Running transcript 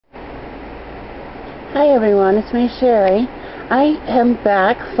Hi everyone, it's me Sherry. I am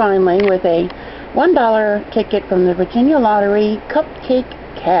back finally with a $1 ticket from the Virginia Lottery Cupcake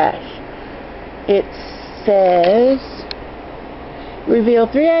Cash. It says, reveal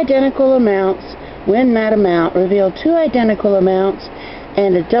 3 identical amounts, win that amount. Reveal 2 identical amounts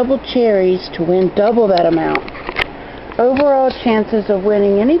and a double cherries to win double that amount. Overall chances of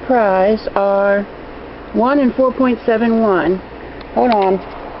winning any prize are 1 in 4.71. Hold on.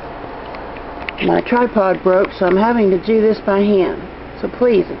 My tripod broke, so I'm having to do this by hand. So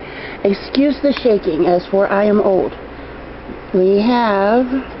please, excuse the shaking, as for I am old. We have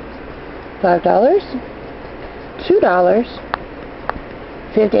 $5, $2,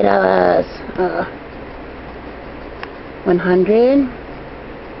 $50, 100,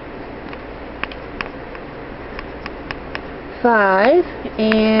 5,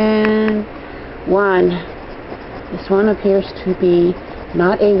 and 1. This one appears to be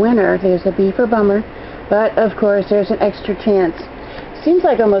not a winner. There's a B for bummer, but of course there's an extra chance. Seems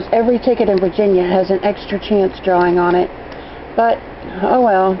like almost every ticket in Virginia has an extra chance drawing on it, but oh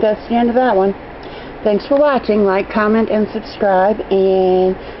well, that's the end of that one. Thanks for watching. Like, comment, and subscribe,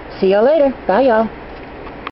 and see y'all later. Bye y'all.